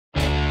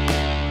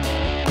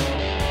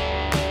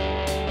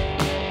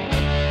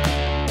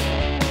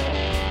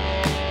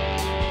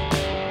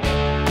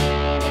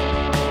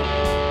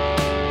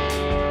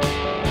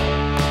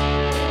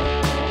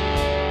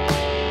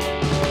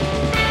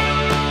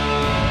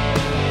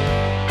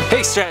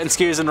Hey Stratton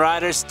skiers and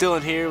riders,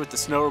 Dylan here with the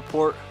Snow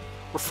Report.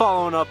 We're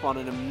following up on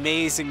an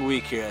amazing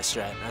week here at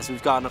Stratton as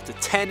we've gotten up to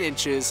 10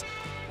 inches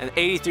and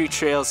 83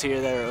 trails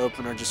here that are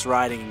open are just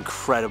riding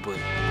incredibly.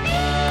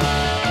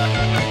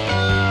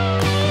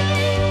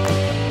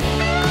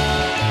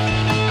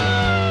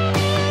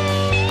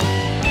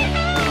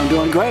 I'm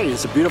doing great.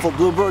 It's a beautiful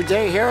bluebird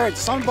day here at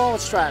Sunball at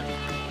Stratton.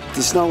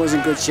 The snow is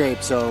in good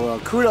shape, so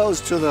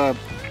kudos to the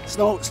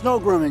snow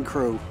grooming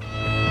crew.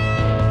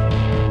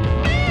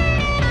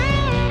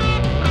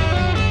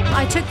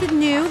 I took the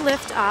new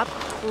lift up,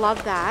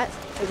 love that.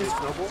 It was,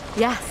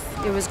 yes,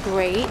 it was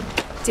great.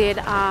 Did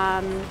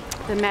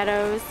the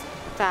meadows,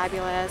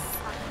 fabulous.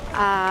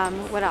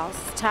 What else?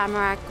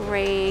 Tamarack,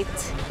 great.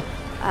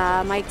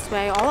 Mike's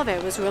Way, all of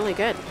it was really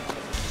good.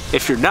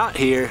 If you're not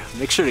here,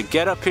 make sure to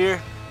get up here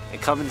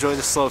and come enjoy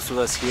the slopes with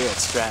us here at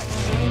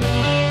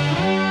Stratton.